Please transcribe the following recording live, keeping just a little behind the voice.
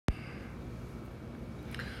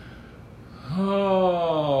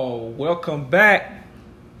Welcome back.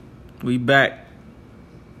 We back.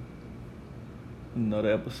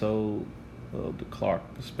 Another episode of the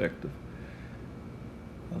Clark Perspective.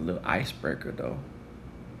 A little icebreaker though.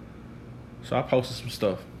 So I posted some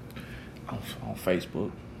stuff on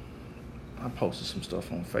Facebook.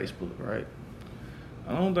 Right?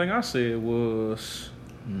 The only thing I said was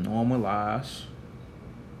normalize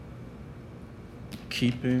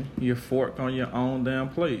keeping your fork on your own damn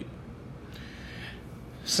plate.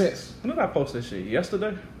 When did I post that shit?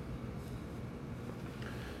 Yesterday?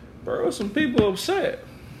 Bro, some people upset.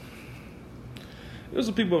 There's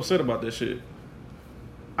some people upset about that shit.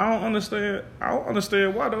 I don't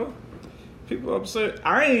understand why though. People upset.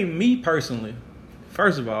 I ain't me personally.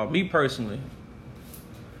 First of all, me personally.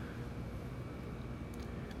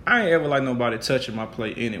 I ain't ever like nobody touching my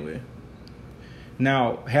plate anyway.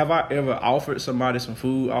 Now, have I ever offered somebody some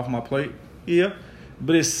food off my plate? Yeah.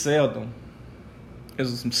 But it's seldom.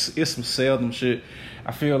 It's some seldom shit.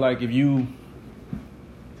 I feel like when you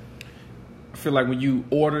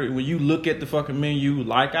look at the fucking menu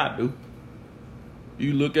like I do,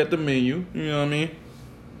 you look at the menu, you know what I mean?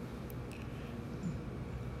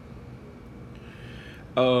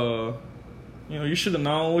 You should have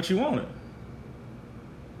known what you wanted.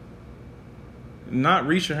 Not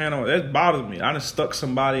reach your hand on that bothers me. I done stuck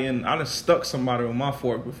somebody with my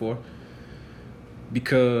fork before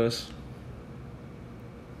because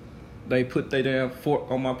they put their damn fork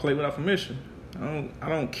on my plate without permission. I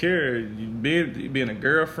don't care. You being a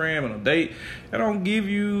girlfriend on a date. I don't give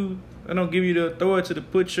you the authority to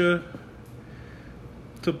put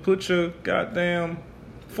your goddamn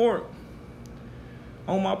fork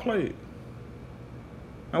on my plate.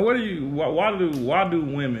 Now why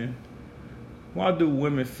do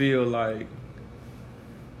women feel like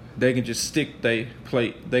they can just stick their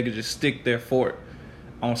plate, they can just stick their fork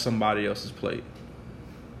on somebody else's plate?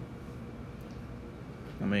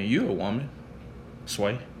 I mean, you a woman,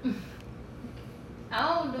 Sway. I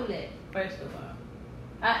don't do that, first of all.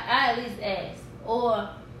 I at least ask. Or,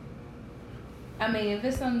 I mean, if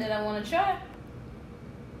it's something that I want to try,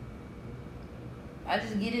 I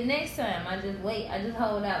just get it next time. I just wait. I just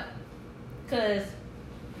hold out. Because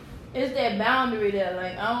it's that boundary there.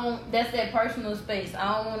 Like, that's that personal space.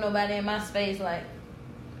 I don't want nobody in my space. Like,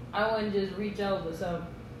 I wouldn't just reach over. So,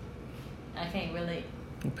 I can't relate.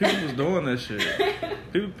 People was doing that shit.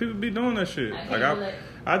 People be doing that shit.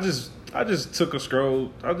 I just took a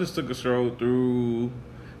scroll. Through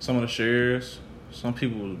some of the shares. Some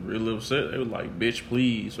people was really upset. They were like, "Bitch,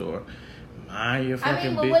 please," or "Mind your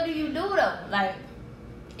fucking." But what do you do though? Like,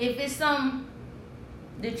 if it's something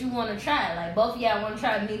that you want to try, like both of y'all want to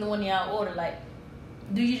try, neither one of y'all order. Like,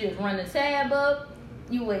 do you just run the tab up?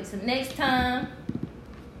 You wait till next time?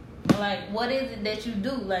 Like, what is it that you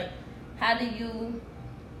do? Like, how do you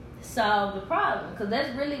solve the problem? Because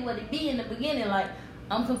that's really what it be in the beginning. Like,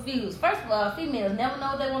 I'm confused. First of all, females never know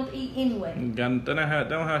what they want to eat anyway. They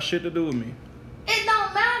don't have shit to do with me. It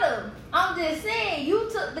don't matter. I'm just saying, you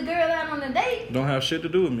took the girl out on a date. Don't have shit to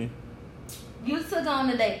do with me. You took her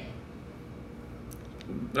on a date.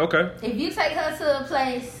 Okay. If you take her to a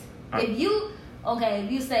place, if you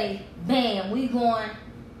say, bam, we going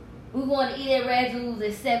to eat at Raju's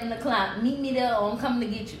at 7:00. Meet me there, or I'm coming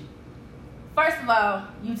to get you. First of all,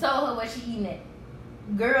 you told her what she eating at.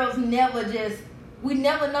 Girls we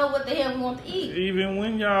never know what the hell we want to eat. Even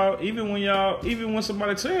when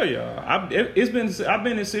somebody tell y'all, I've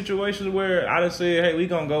been in situations where I just said, "Hey, we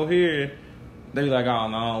gonna go here." They be like, "Oh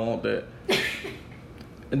no, I don't want that,"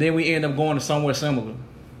 and then we end up going to somewhere similar.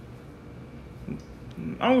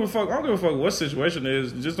 I don't give a fuck what situation it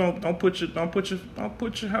is. Just don't put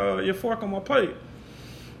your fork on my plate.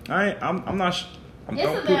 I'm not.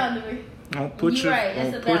 It's a boundary. Don't put You're your. right.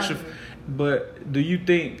 It's a boundary. But do you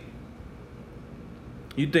think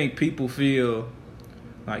people feel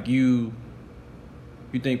like you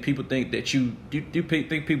think people think that you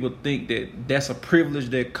think people think that that's a privilege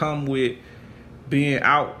that come with being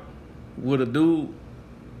out with a dude?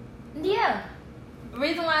 Yeah. The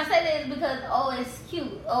reason why I say that is because, it's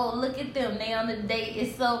cute. Oh, look at them. They on the date.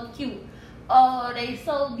 It's so cute. Oh, they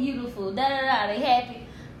so beautiful. Da-da-da. They happy.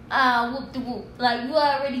 Whoop de whoop. Like, you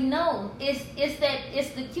already know. It's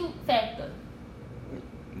the cute factor.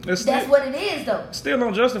 That's what it is, though. Still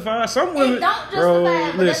don't justify. Some women, it don't justify,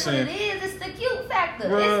 bro, but listen, that's what it is. It's the cute factor.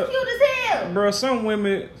 Bro, it's cute as hell. Bro,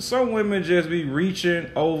 some women just be reaching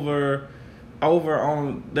over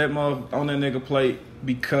on that nigga plate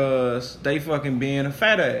because they fucking being a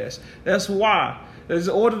fat ass. That's why.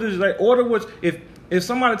 Order what if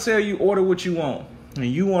somebody tell you order what you want and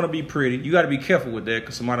you want to be pretty, you got to be careful with that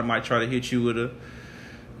because somebody might try to hit you with a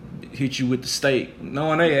hit you with the steak,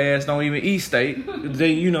 knowing they ass don't even eat steak.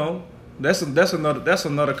 They, you know, that's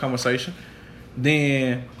another conversation.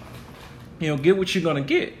 Then, you know, get what you're gonna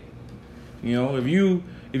get. You know, if you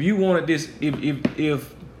wanted this,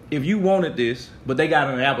 if you wanted this, but they got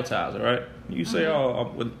an appetizer, right? You say,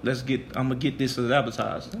 I'm gonna get this as an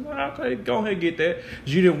appetizer. I'm like, okay, go ahead and get that.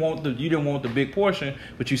 You didn't want the big portion,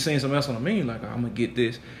 but you seen something else on the menu, like, I'm gonna get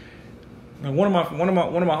this. And one of my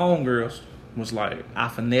homegirls was like, I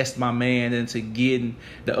finessed my man into getting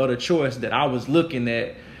the other choice that I was looking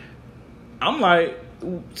at. I'm like,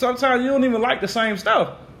 sometimes you don't even like the same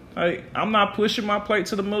stuff. Like, I'm not pushing my plate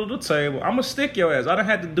to the middle of the table. I'm gonna stick your ass. I done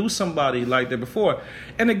had to do somebody like that before.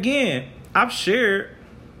 And again, I've shared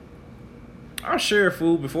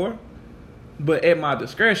food before, but at my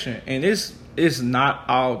discretion. And it's not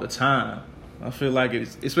all the time. I feel like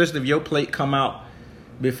it's, especially if your plate come out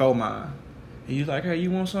before mine. And you like, hey,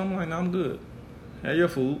 you want something? Like, no, I'm good. Have your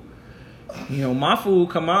food. You know, my food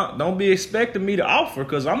come out. Don't be expecting me to offer,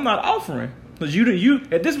 because I'm not offering. Because you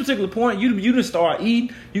at this particular point, you didn't start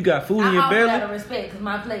eating. You got food in your belly. I offer out of respect because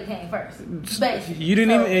my plate came first. Basically. You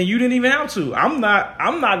didn't even have to. I'm not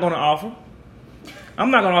gonna offer.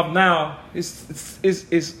 I'm not gonna offer now.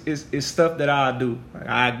 It's stuff that I do. Like,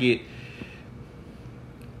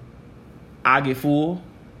 I get full.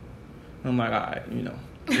 I'm like, all right, you know,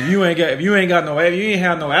 if you ain't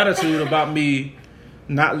have no attitude about me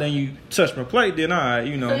not letting you touch my plate, then all right,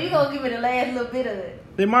 you know. So you gonna give it the last little bit of it.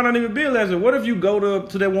 They might not even be a lesson. What if you go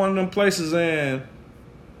to that one of them places and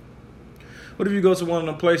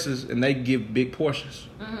they give big portions?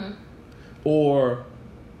 Mm-hmm. Or,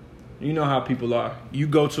 you know how people are. You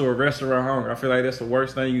go to a restaurant hungry. I feel like that's the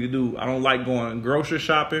worst thing you can do. I don't like going grocery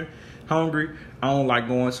shopping hungry. I don't like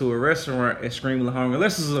going to a restaurant and screaming hungry.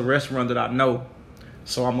 Unless this is a restaurant that I know.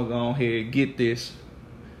 So I'm going to go ahead and get this.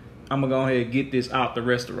 I'm going to go ahead and get this out the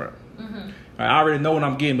restaurant. Mm-hmm. I already know what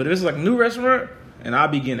I'm getting. But if it's like a new restaurant, and I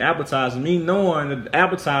be getting appetizers. Me knowing that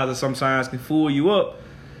appetizers sometimes can fool you up.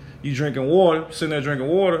 You drinking water, sitting there drinking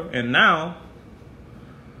water, and now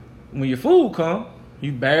when your food come,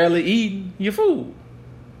 you barely eating your food.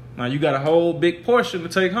 Now you got a whole big portion to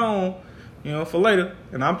take home, you know, for later.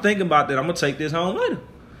 And I'm thinking about that. I'm gonna take this home later.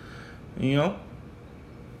 You know,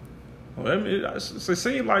 it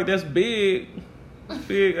seems like that's big.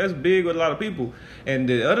 That's big with a lot of people. And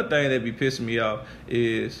the other thing that be pissing me off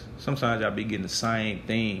is sometimes y'all be getting the same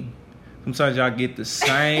thing. Sometimes y'all get the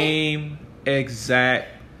same exact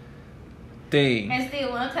thing. And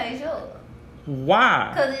still want to taste yours.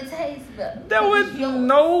 Why? Because it tastes better.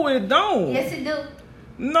 No, it don't. Yes, it do.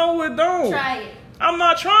 No, it don't. Try it. I'm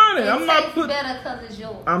not trying it. It tastes better because it's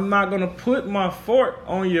yours. I'm not gonna put my fork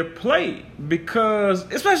on your plate because,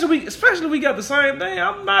 especially we got the same thing.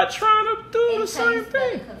 I'm not trying to do the same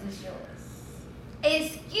thing. Because it's yours.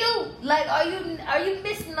 It's cute. Like, are you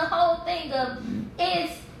missing the whole thing of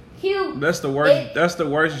it's cute? That's the worst. That's the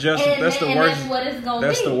worst justification. That's what it's gonna be.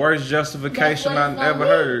 That's the worst justification I've ever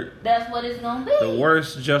heard. That's what it's gonna be. The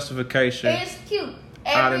worst justification. It's cute.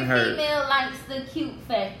 Every female likes the cute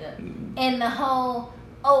factor. And the whole,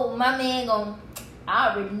 oh, my man I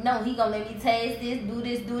already know he gonna let me taste this, do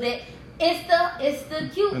that. It's the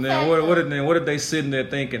cute and then factor. what if they sitting there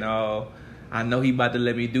thinking, oh, I know he about to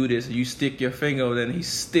let me do this. You stick your finger over there and he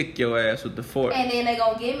stick your ass with the fork. And then they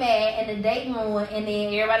gonna get mad and the date ruined and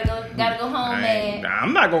then everybody gotta go home mad.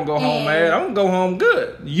 I'm not gonna go home mad. I'm gonna go home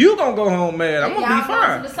good. You gonna go home mad. I'm gonna be fine.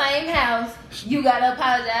 Y'all go to the same house. You gotta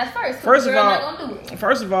apologize first.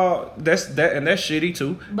 First of all, that's shitty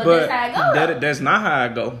too. But that's how it go. That's not how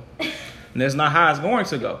it go. That's not how it's going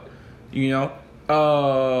to go. You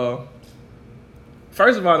know.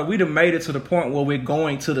 First of all, if we done made it to the point where we're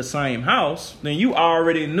going to the same house, then you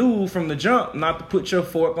already knew from the jump not to put your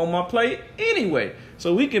fork on my plate anyway.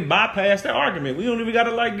 So we can bypass that argument. We don't even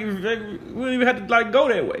gotta we don't even have to go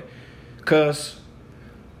that way. Cause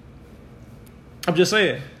I'm just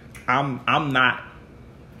saying, I'm not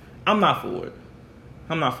for it.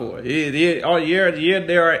 I'm not for it.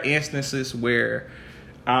 There are instances where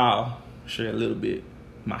I'll share a little bit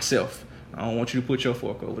myself. I don't want you to put your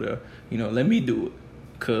fork over there. You know, let me do it.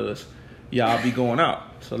 Because y'all be going out.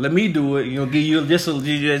 So let me do it. You know, give you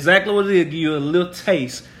exactly what it is. Give you a little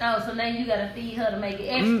taste. Oh, so now you got to feed her to make it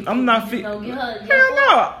extra. I'm not feeding her. Hell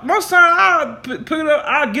no. Most time I'll pick it up.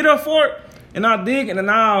 I'll get her fork and I'll dig and then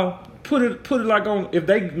I'll put it like on, if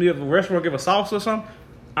a restaurant give a sauce or something,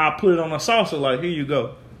 I'll put it on a salsa like, here you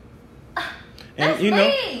go. And that's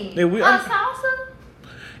mean. A salsa?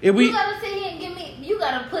 You gotta sit here and give me. You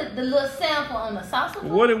gotta put the little sample on the salsa.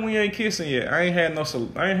 What if we ain't kissing yet? I ain't had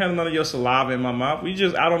none of your saliva in my mouth. We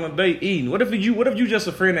just out on a date eating. What if you just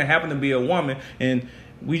a friend that happened to be a woman and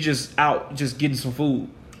We just out, just getting some food.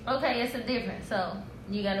 Okay, it's a difference. So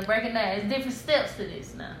you gotta break it down. It's different steps to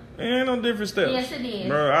this now. Ain't no different steps. Yes, it is.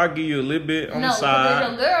 Bro, I'll give you a little bit on the No, side.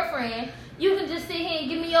 because your girlfriend, you can just sit here and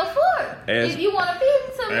give me your fork. If you want to feed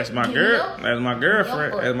it to me, That's my give girl. me your- That's my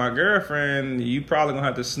girlfriend. your As my girlfriend, you probably gonna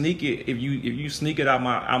have to sneak it if you sneak it out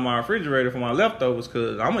my refrigerator for my leftovers,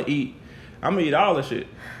 cause I'm gonna eat all the shit.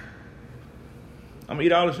 I'm gonna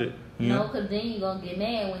eat all the shit. You No, know? because then you going to get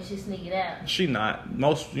mad when she sneak it out. She not.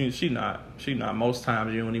 She not. Most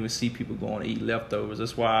times you don't even see people going to eat leftovers.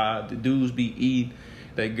 That's why the dudes be eating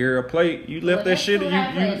that girl plate. You left Well, that that's shit. too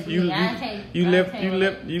high class for me. You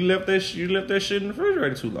left that shit in the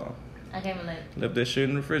refrigerator too long. I can't relate. Left that shit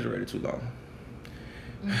in the refrigerator too long.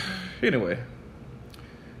 Anyway,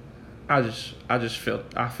 I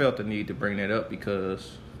felt the need to bring that up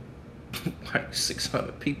because like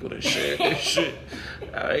 600 people that shared this shit.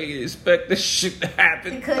 I didn't expect this shit to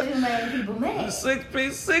happen. Because you made people mad.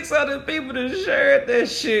 600 people that shared that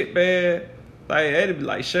shit, man. Like, they'd be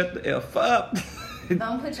like, shut the F up.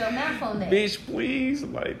 Don't put your mouth on that. Bitch, please.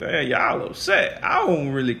 I'm like, damn, y'all upset. I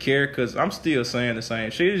don't really care because I'm still saying the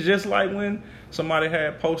same shit. It's just like when somebody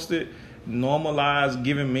had posted, normalize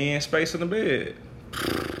giving men space in the bed.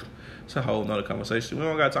 It's a whole nother conversation. We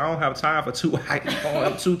don't got time. I don't have time for two. I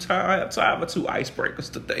have time for two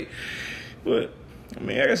icebreakers today. But I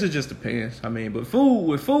mean, I guess it just depends. I mean, but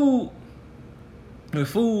with food,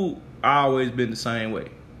 I always been the same way.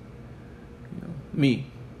 You know, me,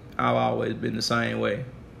 I've always been the same way.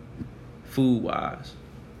 Food wise,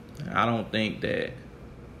 I don't think that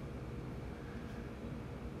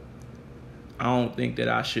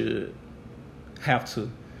I should have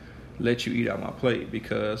to let you eat out my plate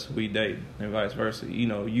because we date and vice versa. You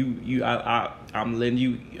know,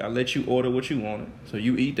 I let you order what you wanted, so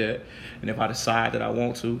you eat that. And if I decide that I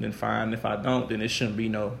want to, then fine. If I don't, then it shouldn't be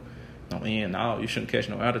no end. No, you shouldn't catch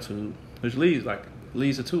no attitude, which leads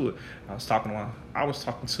to it. I was talking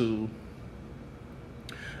to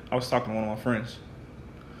one of my friends,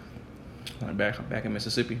 like back in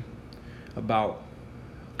Mississippi, about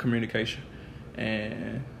communication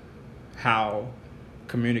and how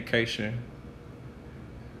communication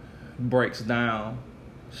breaks down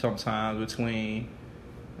sometimes between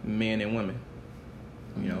men and women.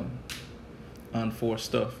 You know, unforced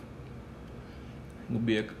stuff.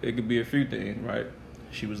 It could be a few things, right?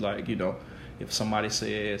 She was like, you know, if somebody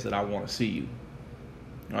says that I want to see you,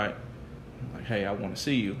 right? Like, hey, I want to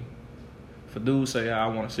see you. If a dude say, I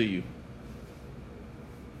want to see you,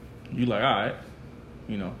 you like, all right,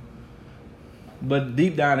 you know. But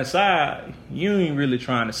deep down inside, you ain't really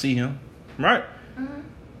trying to see him, right?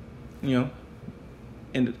 Mm-hmm. You know,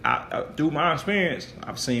 and I, through my experience,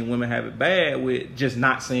 I've seen women have it bad with just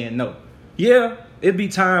not saying no. Yeah, it be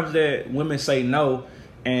times that women say no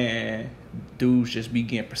and dudes just be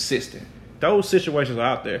getting persistent. Those situations are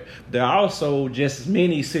out there. There are also just as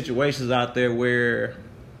many situations out there where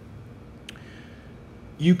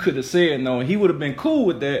you could have said no and he would have been cool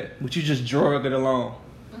with that, but you just drug it along.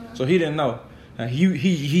 Mm-hmm. So he didn't know. Now,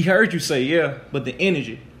 he heard you say yeah, but the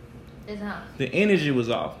energy is off. The energy was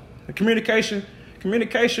off. The communication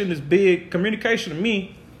is big. Communication to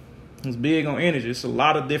me is big on energy. It's a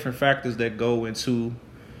lot of different factors that go into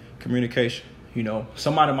communication. You know,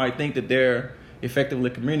 somebody might think that they're effectively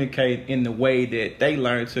communicating in the way that they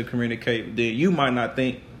learn to communicate. But then you might not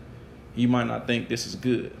think this is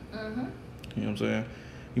good. Mm-hmm. You know what I'm saying?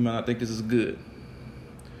 You might not think this is good.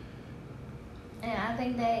 And I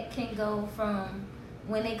think that can go from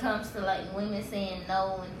when it comes to like women saying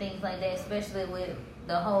no and things like that, especially with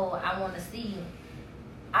the whole I want to see you.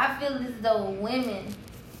 I feel as though women,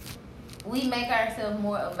 we make ourselves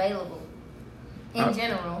more available in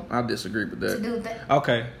general. I disagree with that. To do that.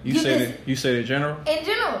 Okay, you said in general? In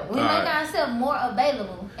general, we make ourselves more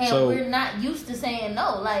available, and we're not used to saying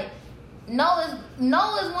no. Like no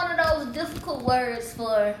is one of those difficult words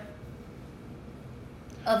for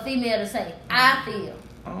a female to say. I feel.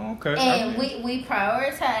 Oh, okay. And we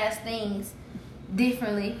prioritize things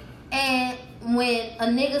differently. And when a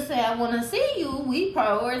nigga say I want to see you, we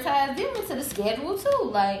prioritize them into the schedule too.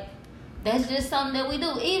 Like that's just something that we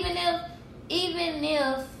do. Even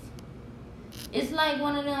if it's like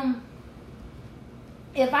one of them.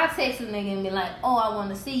 If I text a nigga and be like, "Oh, I want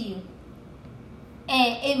to see you,"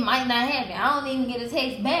 and it might not happen, I don't even get a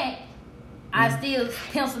text back. I still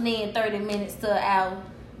pencil in 30 minutes to an hour,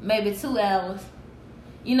 maybe 2 hours.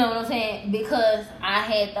 You know what I'm saying? Because I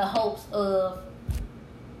had the hopes of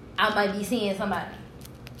I might be seeing somebody.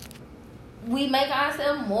 We make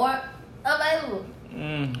ourselves more available.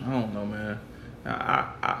 I don't know, man.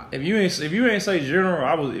 If you ain't say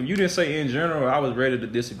general, if you didn't say in general, I was ready to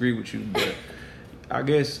disagree with you. But I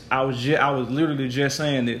guess I was literally just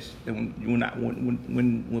saying this. And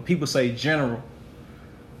when people say general,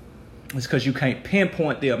 it's because you can't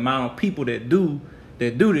pinpoint the amount of people that do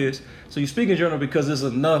this. So you speak in general because it's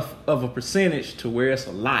enough of a percentage to where it's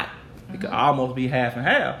a lot. It could almost be half and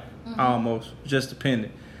half, almost, just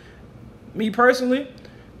depending. Me personally,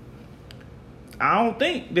 I don't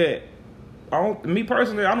think at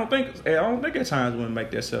times women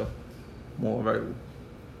make themselves more available.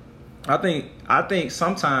 I think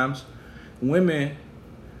sometimes women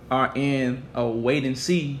are in a wait and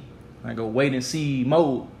see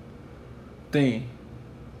mode thing.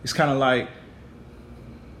 It's kind of like,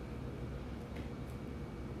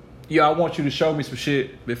 I want you to show me some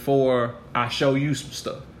shit before I show you some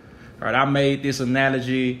stuff. All right, I made this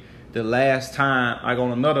analogy the last time, like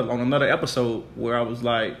on another episode, where I was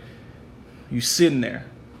like, you sitting there,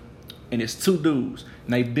 and it's two dudes,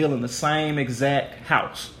 and they building the same exact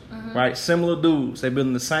house, right? Similar dudes, they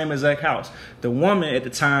building the same exact house. The woman at the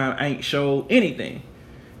time ain't showed anything,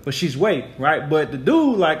 but she's waiting, right? But the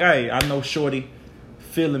dude like, hey, I know shorty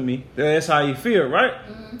feeling me. That's how you feel, right?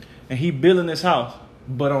 And he building this house.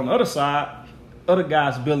 But on the other side, other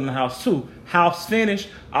guys building the house too. House finished,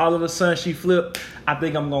 all of a sudden she flipped, I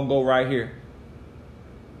think I'm gonna go right here.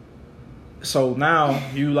 So now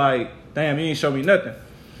you like, damn, you ain't show me nothing.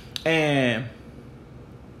 And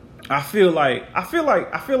I feel like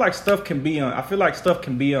stuff can be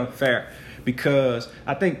unfair, because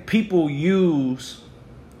I think people use,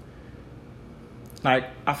 like,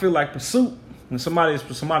 I feel like pursuit, when somebody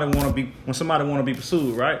want to be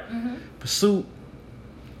pursued, right? Pursuit,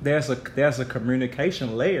 there's a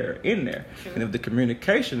communication layer in there. Sure. And if the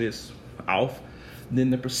communication is off, then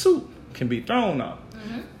the pursuit can be thrown off.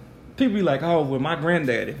 People be like, oh, well, my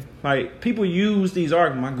granddaddy. Like, people use these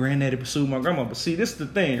arguments, my granddaddy pursued my grandma. But see, this is the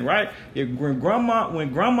thing, right? When grandma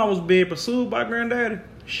was being pursued by granddaddy,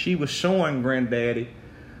 she was showing granddaddy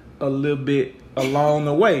a little bit along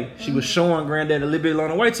the way. She was showing granddaddy a little bit along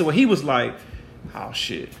the way. So he was like, oh,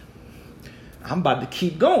 shit, I'm about to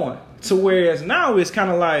keep going. To whereas now it's kind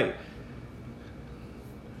of like,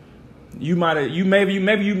 maybe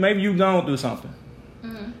you gone through something.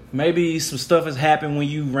 Maybe some stuff has happened when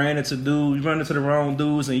you ran into the wrong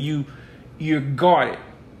dudes, and you're guarded,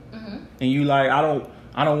 and you like, I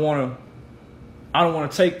don't want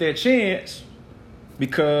to take that chance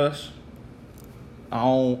because I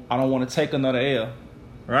don't want to take another L,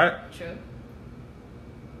 right? True.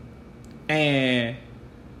 And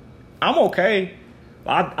I'm okay.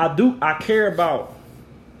 I care about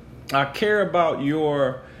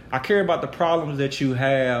the problems that you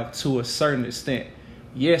have to a certain extent.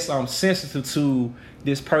 Yes, I'm sensitive to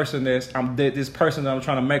this person that I'm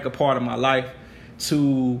trying to make a part of my life.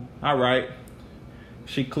 To, all right,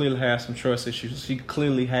 she clearly has some trust issues. She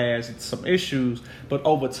clearly has some issues. But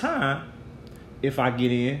over time, if I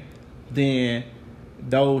get in, then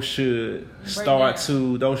those should start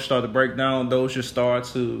to break down. Those should start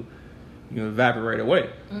to evaporate away.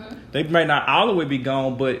 They may not all the way be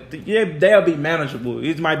gone, but yeah, they'll be manageable.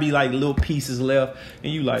 It might be like little pieces left,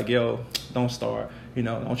 and you like, yo, don't start.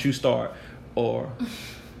 Don't you start or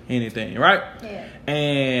anything, right? Yeah.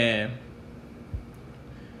 And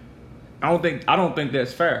I don't think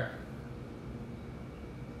that's fair.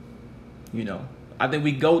 I think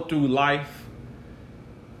we go through life.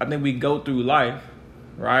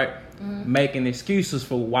 Right? Making excuses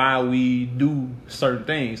for why we do certain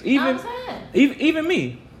things. Even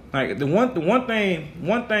me. Like the one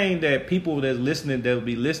thing that people that's listening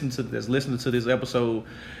to this episode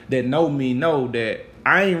that know me know that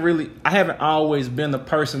I haven't always been the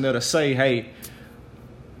person that'll say, hey,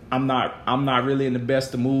 I'm not really in the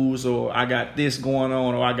best of moods, or I got this going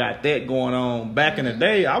on, or I got that going on. Back in the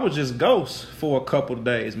day, I was just ghost for a couple of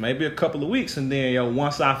days, maybe a couple of weeks, and then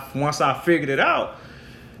once I figured it out,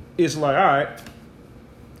 it's like, all right,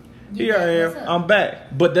 here I am, I'm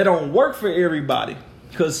back. But that don't work for everybody,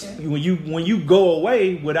 because when you go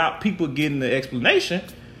away without people getting the explanation,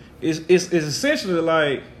 it's essentially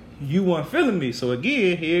like you weren't feeling me. So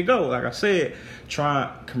again, here you go. Like I said,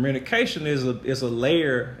 communication is a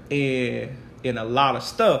layer in a lot of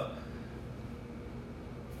stuff.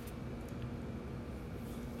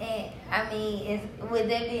 And I mean, with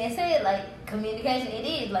that being said, like communication, it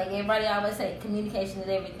is like everybody always say, communication is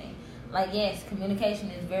everything. Like yes,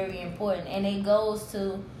 communication is very important, and it goes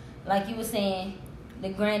to, like you were saying, the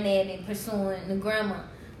granddaddy pursuing the grandma.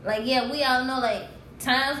 Like yeah, we all know like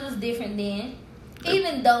times was different then.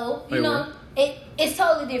 Even though, it's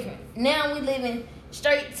totally different. Now we live in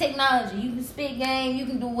straight technology. You can spit game, you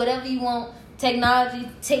can do whatever you want.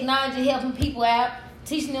 Technology helping people out.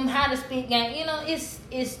 teaching them how to speak game. You know, it's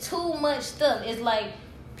too much stuff. It's like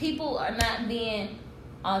people are not being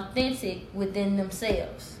authentic within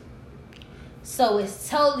themselves. So it's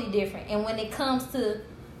totally different. And when it comes to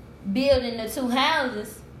building the two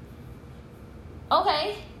houses,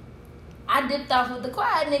 okay, I dipped off with the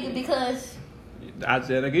quiet nigga because I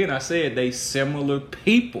said they similar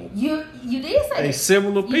people. You did say they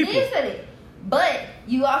similar people. You did say that. But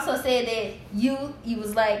you also said that you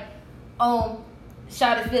was like,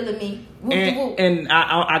 Shawty feeling me. Whoop. And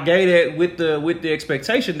I gave that with the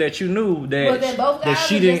expectation that you knew that both that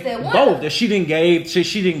she didn't both that she didn't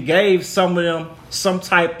gave some of them some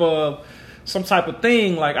type of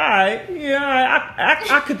thing like, all right, yeah,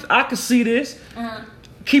 I could see this.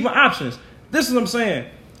 Keeping options. This is what I'm saying.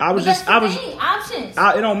 Options.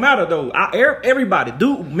 It don't matter though. Everybody,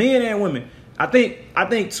 men and women. I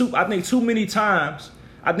think too many times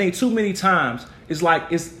it's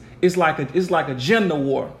like a gender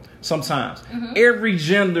war sometimes. Every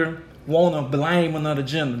gender wanna blame another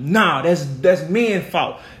gender. Nah, that's men's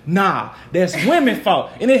fault. Nah, that's women's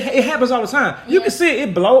fault. And it happens all the time. You can see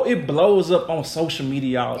it blows up on social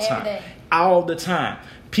media all the time. All the time.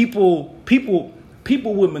 People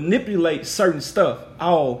would manipulate certain stuff.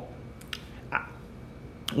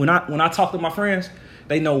 When I talk to my friends,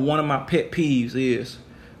 they know one of my pet peeves is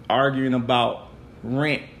arguing about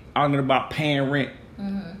rent, arguing about paying rent.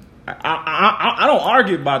 I don't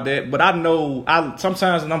argue about that, but I know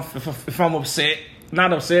sometimes if I'm upset,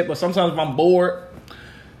 not upset, but sometimes if I'm bored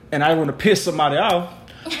and I want to piss somebody off,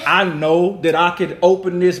 I know that I could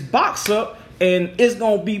open this box up and it's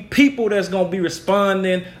gonna be people that's gonna be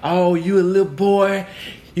responding. Oh, you a little boy.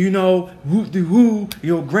 You know, whoop-de-woo,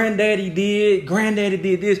 your granddaddy did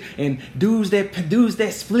this, and dudes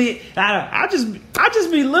that split. I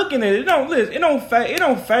just be looking at it. It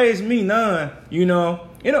don't faze me none. You know,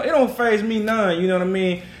 it don't faze me none. You know what I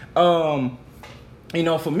mean? You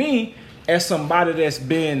know, for me, as somebody that's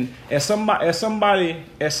been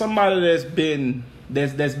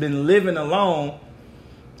living alone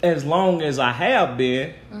as long as I have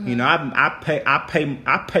been. You know, I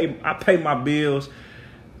pay my bills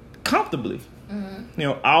comfortably, you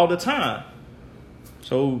know, all the time.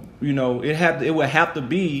 So, you know, it would have to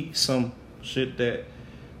be some shit that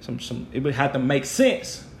it would have to make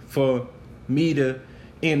sense for me to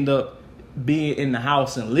end up being in the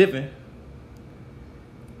house and living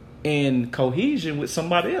in cohesion with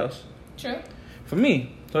somebody else. True. For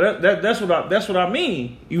me. So that's what I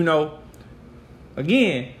mean. You know,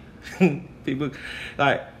 again, people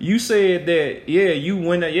like you said that you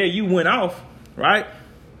went off, right?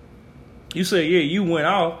 You said, you went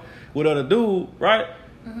off with other dude, right?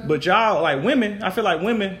 But y'all, like women, I feel like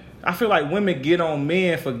women get on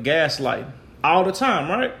men for gaslighting all the time,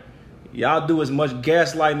 right? Y'all do as much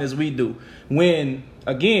gaslighting as we do. When,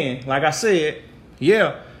 again, like I said,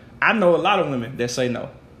 I know a lot of women that say no.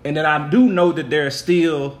 And then I do know that there are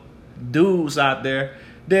still dudes out there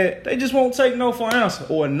that they just won't take no for an answer.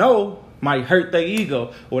 Or no might hurt their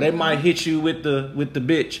ego. Or they might hit you with the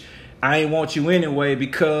bitch. I ain't want you anyway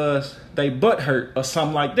because they butt hurt or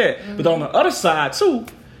something like that. But on the other side too,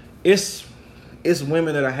 it's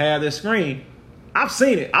women that have this scream. I've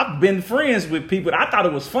seen it. I've been friends with people. I thought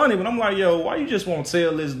it was funny, but I'm like, yo, why you just won't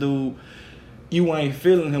tell this dude you ain't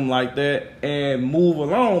feeling him like that and move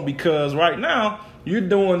along? Because right now you're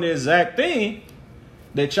doing the exact thing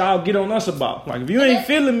that y'all get on us about. Like if you ain't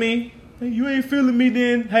feeling me,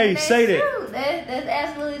 then hey, say that. That's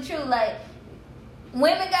absolutely true. Like,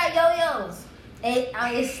 women got yo-yos.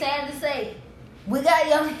 It's sad to say. We got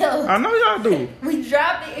yo-yos. I know y'all do. We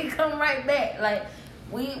drop it and come right back. Like,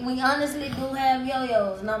 we honestly do have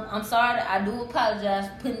yo-yos. And I'm sorry. I do apologize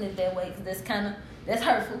for putting it that way because that's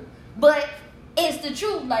hurtful. But it's the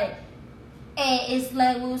truth. Like, and it's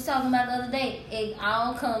like we was talking about the other day. It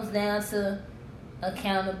all comes down to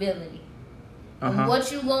accountability.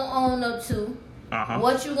 What you gonna own up to.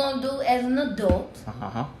 What you gonna do as an adult.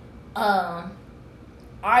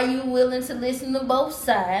 Are you willing to listen to both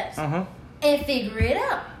sides and figure it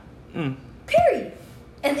out? Period.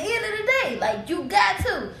 At the end of the day, like, you got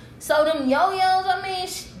to. So them yo-yos, I mean,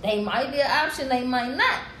 they might be an option, they might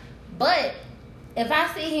not. But if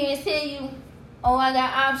I sit here and tell you, oh, I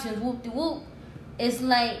got options, whoop-de-whoop, it's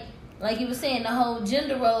like you were saying, the whole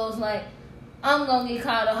gender roles, like, I'm going to get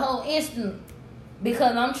called a whole instant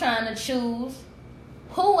because I'm trying to choose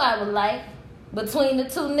who I would like between the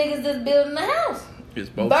two niggas that's building the house. It's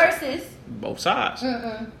both versus both sides.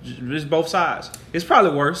 It's both sides. It's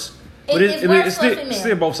probably worse. But it's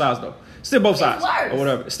still both sides though. Still both sides. Worse. Or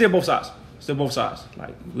whatever. Still both sides.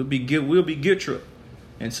 Like we'll be guilt trip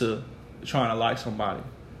into trying to like somebody.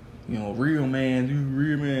 you know, real man, you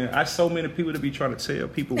real man. I so many people that be trying to tell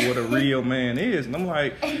people what a real man is, and I'm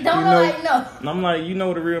like, Don't know. And I'm like, you know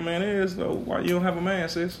what a real man is, though. Why you don't have a man,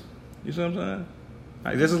 sis? You see what I'm saying?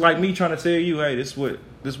 Like, this is like me trying to tell you, hey, this what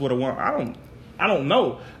I want. I don't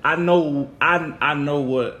know. I know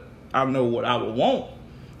what I would want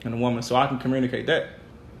in a woman, so I can communicate that.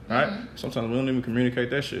 Right? Mm-hmm. Sometimes we don't even communicate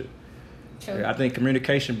that shit. True. I think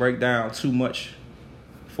communication break down too much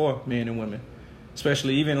for men and women,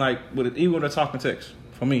 especially even with a talking text.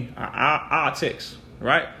 For me, I text,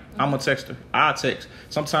 right? Mm-hmm. I'm a texter. I text.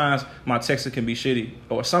 Sometimes my texting can be shitty,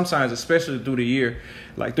 or sometimes, especially through the year,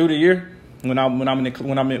 when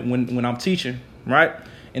I'm teaching, right?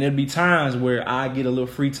 And there'll be times where I get a little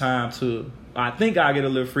free time to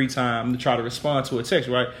try to respond to a text,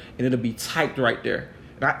 right? And it'll be typed right there.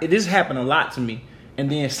 This happened a lot to me,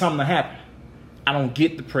 and then something will happen. I don't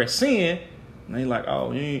get to press send, and they're like,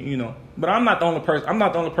 oh, you know. But I'm not the only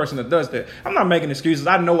person that does that. I'm not making excuses.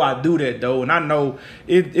 I know I do that, though, and I know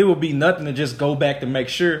it would be nothing to just go back to make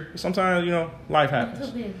sure. Sometimes, you know, life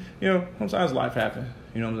happens. You know, sometimes life happens.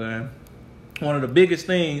 You know what I'm saying? One of the biggest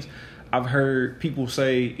things I've heard people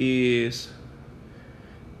say is,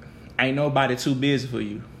 ain't nobody too busy for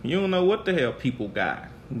you. You don't know what the hell people got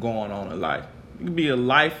going on in life. It could be a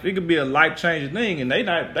life changing thing, and they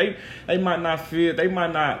might not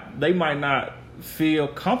feel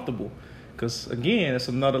comfortable, because again, it's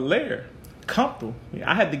another layer. Comfortable.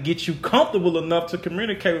 I had to get you comfortable enough to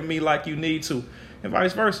communicate with me like you need to, and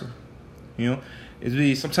vice versa. You know,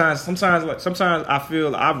 sometimes I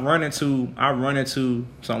feel I run into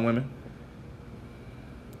some women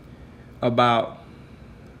about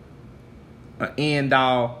an end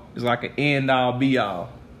all. It's like an end all be all.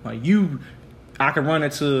 Like I can run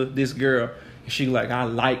into this girl and she like, I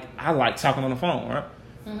like talking on the phone, right?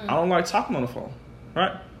 Mm-hmm. I don't like talking on the phone,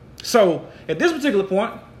 right? So at this particular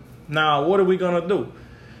point, now what are we gonna do?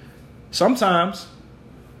 Sometimes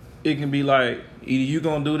it can be like, either you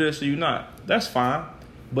gonna do this or you not. That's fine.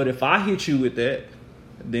 But if I hit you with that,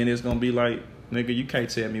 then it's gonna be like, nigga, you can't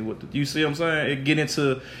tell me what to do. You see what I'm saying? It get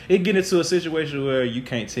into a situation where you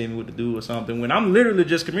can't tell me what to do or something. When I'm literally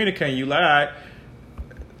just communicating, you like, all right,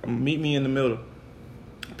 meet me in the middle.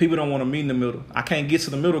 People don't want to meet in the middle. I can't get to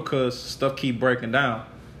the middle because stuff keep breaking down.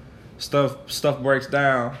 Stuff breaks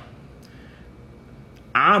down.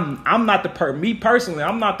 I'm not the person. Me personally,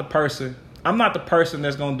 I'm not the person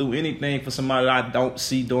that's gonna do anything for somebody that I don't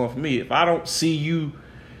see doing for me. If I don't see you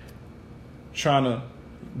trying to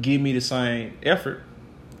give me the same effort,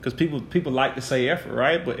 because people like to say effort,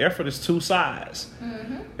 right? But effort is two sides.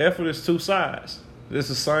 Mm-hmm. Effort is two sides. It's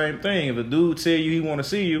the same thing. If a dude tell you he want to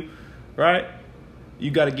see you, right? You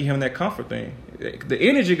got to give him that comfort thing. The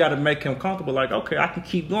energy got to make him comfortable. Like, okay, I can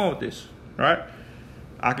keep going with this, right?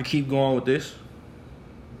 I can keep going with this.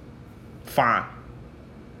 Fine.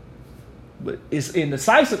 But it's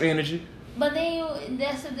indecisive energy. But then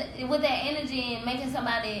with that energy and making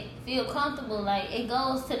somebody feel comfortable, like, it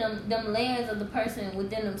goes to them layers of the person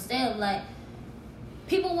within themselves. Like,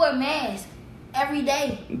 people wear masks every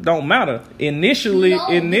day. Don't matter. Initially, it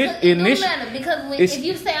don't matter, because if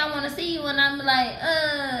you say I want to see you and I'm like,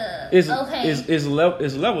 okay, it's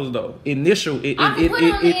levels though. I can put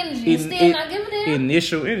on the energy, still not give it in.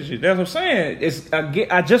 Initial energy. That's what I'm saying. It's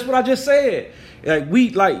what I just said. Like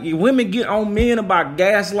women get on men about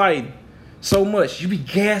gaslighting so much. You be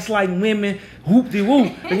gaslighting women,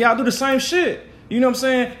 whoop-de-whoop, and y'all do the same shit. You know what I'm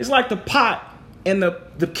saying? It's like the pot and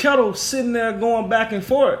the kettle sitting there going back and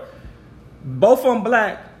forth. Both of them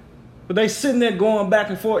black, but they sitting there going back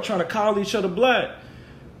and forth trying to call each other black.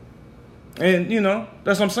 And, you know,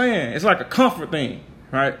 that's what I'm saying. It's like a comfort thing,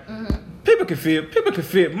 right? Mm-hmm. People can feel.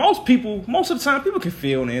 Most of the time, people can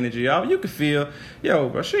feel the energy, y'all. You can feel, yo,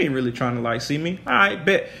 bro, she ain't really trying to, like, see me. All right,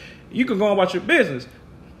 bet. You can go about your business.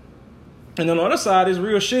 And on the other side, it's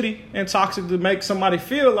real shitty and toxic to make somebody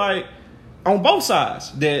feel like, on both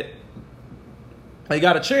sides, that they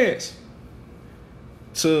got a chance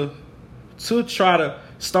to try to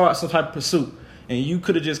start some type of pursuit, and you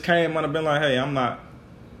could have just came on and been like, hey, I'm not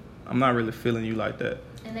really feeling you like that.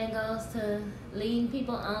 And that goes to leading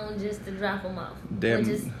people on just to drop them off, which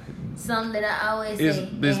is something that I always say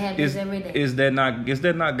that happens every day. Is that not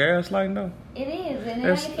gaslighting though? It is, and it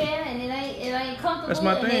ain't fair, and it ain't comfortable. That's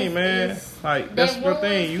my thing, man. Like, that's my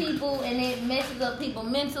thing. People, and it messes up people's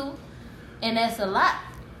mental, and that's a lot.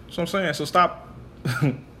 That's what I'm saying. So stop.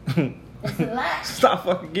 It's a lot. Stop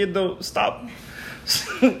fucking getting those. Stop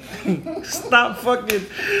fucking.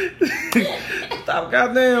 Stop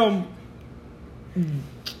goddamn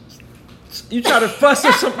You try to fuss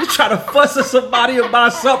at somebody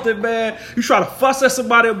about something, man. You try to fuss at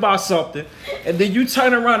somebody about something, and then you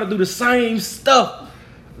turn around and do the same stuff,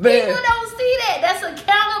 man. People don't see that. That's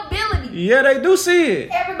accountability. Yeah, they do see it.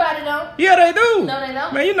 Everybody don't. Yeah, they do. No, they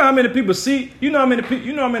don't. Man, you know how many people see? You know how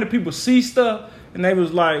many people see stuff, and they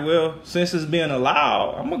was like, well, since it's being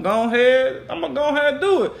allowed, I'm gonna go ahead and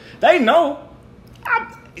do it. They know.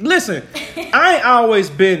 Listen, I ain't always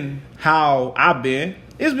been how I've been.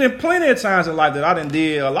 It's been plenty of times in life that I done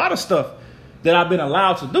did a lot of stuff that I've been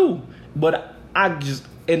allowed to do. But I just,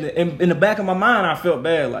 in the back of my mind, I felt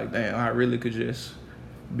bad. Like, damn, I really could just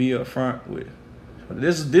be upfront with.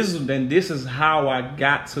 This is how I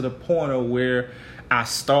got to the point of where I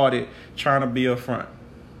started trying to be upfront.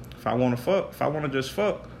 If I want to just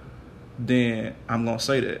fuck, then I'm gonna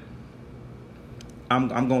say that. I'm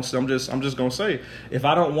just gonna say, if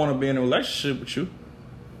I don't want to be in a relationship with you,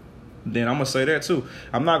 then I'm gonna say that too.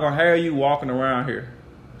 I'm not gonna have you walking around here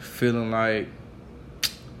feeling like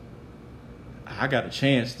I got a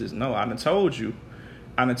chance. No, I done told you.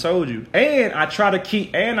 And I try to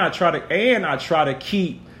keep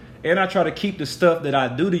the stuff that I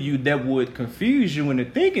do to you that would confuse you into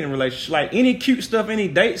thinking relationship. Like any cute stuff, any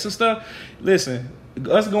dates and stuff. Listen,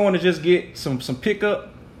 us going to just get some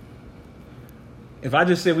pickup. If I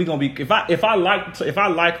just said we gonna be, if I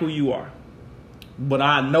like who you are, but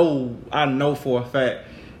I know for a fact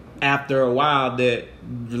after a while that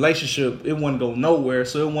relationship, it wouldn't go nowhere,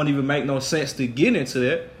 so it won't even make no sense to get into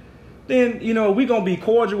that. Then, you know, we gonna be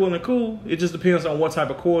cordial and cool. It just depends on what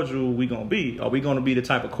type of cordial we gonna be. Are we gonna be the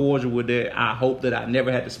type of cordial with that I hope that I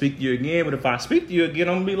never had to speak to you again, but if I speak to you again,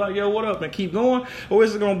 I'm gonna be like, yo, what up, and keep going? Or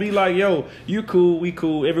is it gonna be like, yo, you cool, we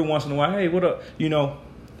cool, every once in a while, hey, what up, you know,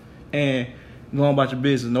 and going about your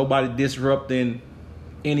business, nobody disrupting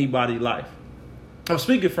anybody's life. I'm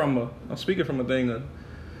speaking from a thing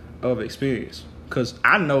of experience, because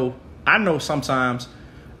I know sometimes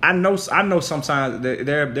that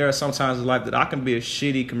there are sometimes in life that I can be a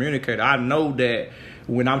shitty communicator. I know that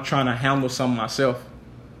when I'm trying to handle something myself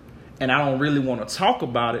and I don't really want to talk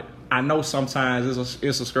about it, I know sometimes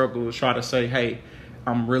it's a struggle to try to say, hey,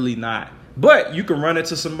 I'm really not. But you can run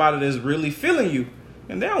into somebody that's really feeling you,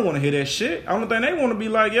 and they don't want to hear that shit. Only thing they want to be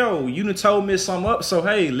like, yo, you done told me something up, so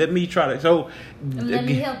hey, let me try to. So let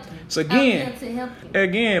me help you. So again, I'm here to help you.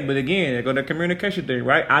 There go the communication thing,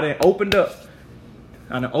 right? I done opened up.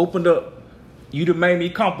 You done made me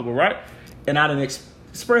comfortable, right? And I done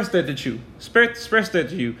expressed that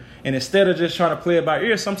to you. And instead of just trying to play it by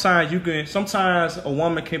ear, sometimes a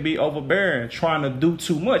woman can be overbearing, trying to do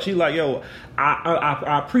too much. He's like, yo,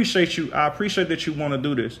 I appreciate you. I appreciate that you want to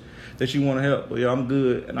do this, that you want to help. But yo, I'm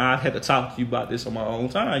good. And I had to talk to you about this on my own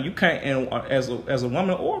time. You can't, and as a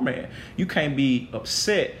woman or man, you can't be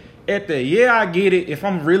upset at that. Yeah, I get it. If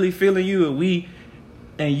I'm really feeling you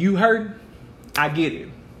and you hurt, I get it.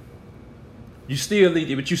 You still need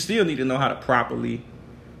to know how to properly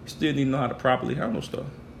handle stuff.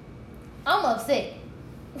 I'm upset.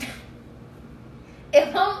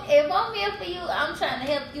 If I'm here for you, I'm trying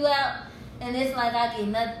to help you out, and it's like I get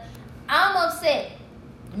nothing. I'm upset.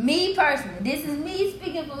 Me personally, this is me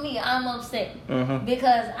speaking for me. I'm upset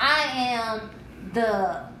because I am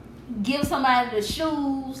give somebody the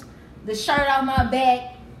shoes, the shirt off my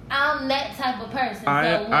back. I'm that type of person.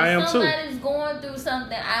 So when somebody's going through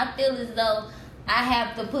something, I feel as though I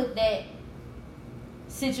have to put that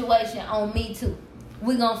situation on me too.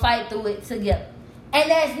 We're going to fight through it together.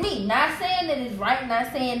 And that's me. Not saying that it's right,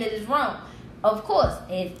 not saying that it's wrong. Of course,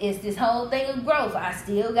 it's this whole thing of growth. I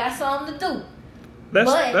still got something to do.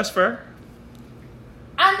 That's fair.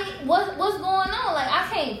 I mean, what's going on? Like, I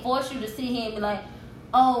can't force you to sit here and be like,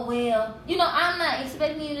 oh, well, you know, I'm not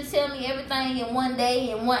expecting you to tell me everything in one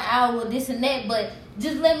day, in 1 hour, this and that, but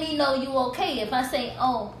just let me know you okay. If I say,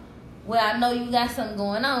 oh, well, I know you got something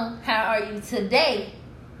going on, how are you today?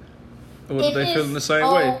 What if they feeling the same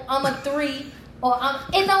way? I'm a 3, or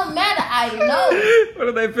it don't matter, I know. What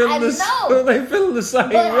are they feeling the same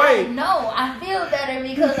way? I know. I feel better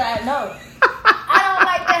because I know. I don't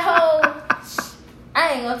like that whole,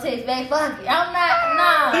 I ain't gonna text back, fuck it. I'm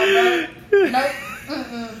not, nope.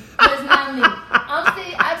 That's not me.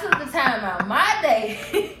 I took the time out my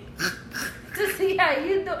day to see how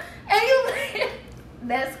you do. And you,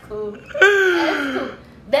 that's cool. That's cool.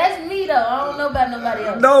 That's me though. I don't know about nobody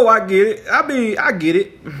else. No, I get it. I mean, I get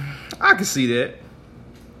it. I can see that.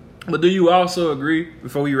 But do you also agree,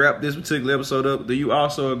 before we wrap this particular episode up, do you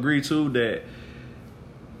also agree too that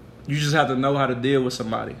you just have to know how to deal with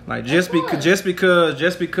somebody? Like just because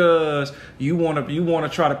you want to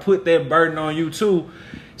try to put that burden on you too,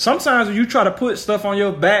 Sometimes when you try to put stuff on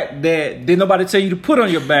your back that did nobody tell you to put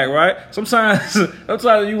on your back, right? Sometimes you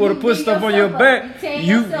want to put stuff on your back,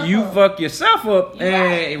 you fuck yourself up. You're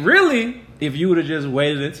and right. really, if you would have just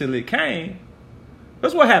waited until it came,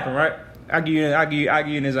 that's what happened, right? I'll give you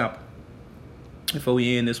an example before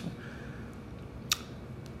we end this one.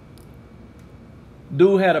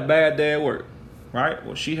 Dude had a bad day at work, right?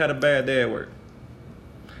 Well, she had a bad day at work.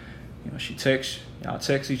 You know, she texts, y'all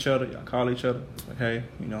text each other, y'all call each other, like, hey,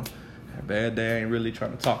 you know, had a bad day, I ain't really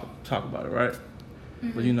trying to talk about it, right?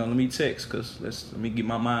 Mm-hmm. But, you know, let me text, because let me get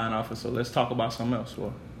my mind off it, so let's talk about something else.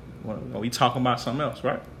 Well, we talking about something else,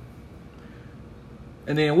 right?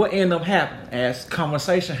 And then what ended up happening? As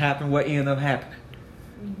conversation happened, what ended up happening?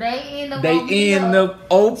 They end up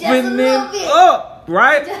opening up,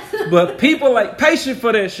 right? But people like patient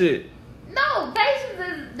for that shit. No, patience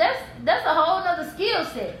is that's a whole nother skill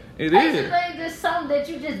set. Patience ain't just something that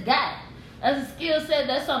you just got. That's a skill set.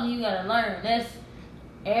 That's something you gotta learn. That's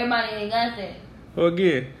everybody ain't got that. Well,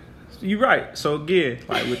 again, you're right. So again,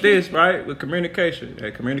 like with this, right, with communication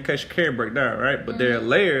can break down, right? But there are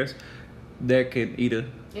layers that can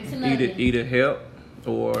either help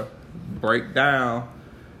or break down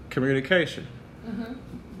communication. Mm-hmm.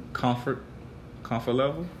 Comfort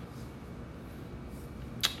level.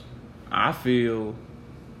 I feel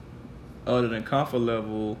other than comfort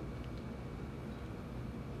level,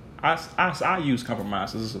 I use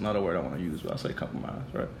compromise. This is another word I want to use, but I say compromise,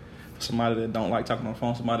 right? For somebody that don't like talking on the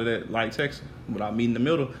phone, somebody that like texting without meeting in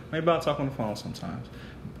the middle, maybe I'll talk on the phone sometimes.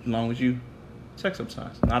 As long as you text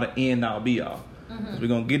sometimes. Not an end all be all. Mm-hmm. We're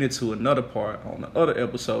going to get into another part on the other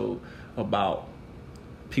episode about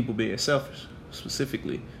people being selfish,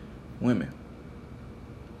 specifically women.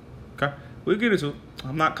 Okay? We'll get into it.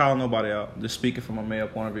 I'm not calling nobody out. Just speaking from a male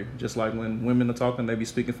point of view. Just like when women are talking, they be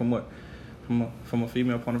speaking from what? From a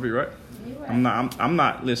female point of view, right? You're right. I'm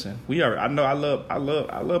not. Listen, I know I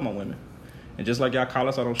love my women, and just like y'all call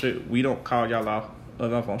us out on shit, we don't call y'all out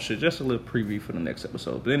enough on shit. Just a little preview for the next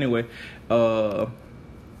episode. But anyway, I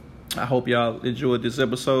hope y'all enjoyed this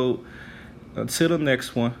episode. Until the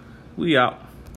next one, we out.